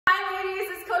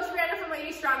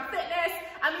LadyStrong Fitness.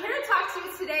 I'm here to talk to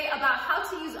you today about how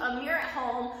to use a mirror at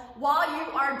home while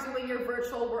you are doing your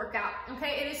virtual workout,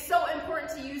 okay? It is so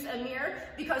important to use a mirror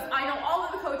because I know all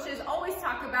of the coaches always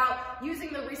talk about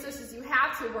using the resources you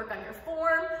have to work on your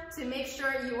form, to make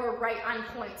sure you are right on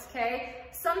point, okay?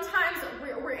 Sometimes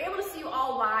we're able to see you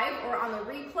all live or on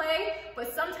the replay,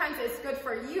 but sometimes it's good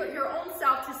for you, your own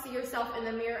self, to see yourself in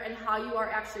the mirror and how you are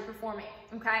actually performing,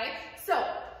 okay? So,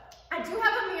 I do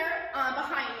have a mirror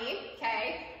behind me,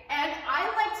 okay? And I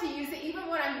like to use it even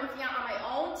when I'm working out on my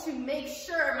own to make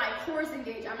sure my core is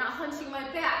engaged. I'm not hunching my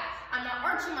back, I'm not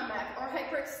arching my back or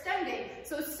hyperextending.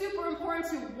 So it's super important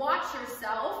to watch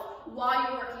yourself while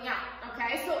you're working out,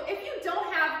 okay? So if you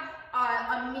don't have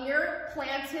a mirror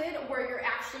planted where you're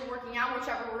actually working out,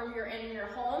 whichever room you're in your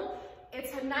home,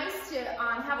 it's nice to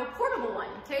have a portable one,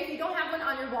 okay? If you don't have one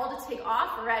on your wall to take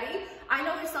off already, I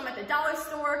know there's some at the dollar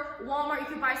store, Walmart, you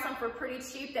can buy some for pretty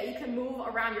cheap that you can move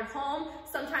around your home.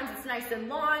 Sometimes it's nice and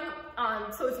long,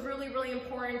 so it's really, really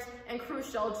important and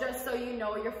crucial just so you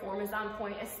know your form is on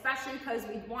point, especially because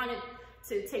we want it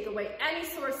to take away any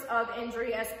source of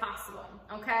injury as possible,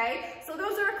 okay? So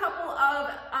those are a couple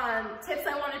of tips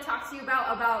I want to talk to you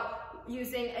about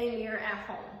using a mirror at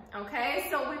home, okay?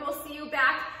 So we will see you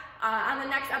back on the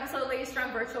next episode of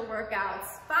LadyStrong Virtual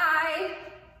Workouts.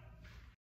 Bye!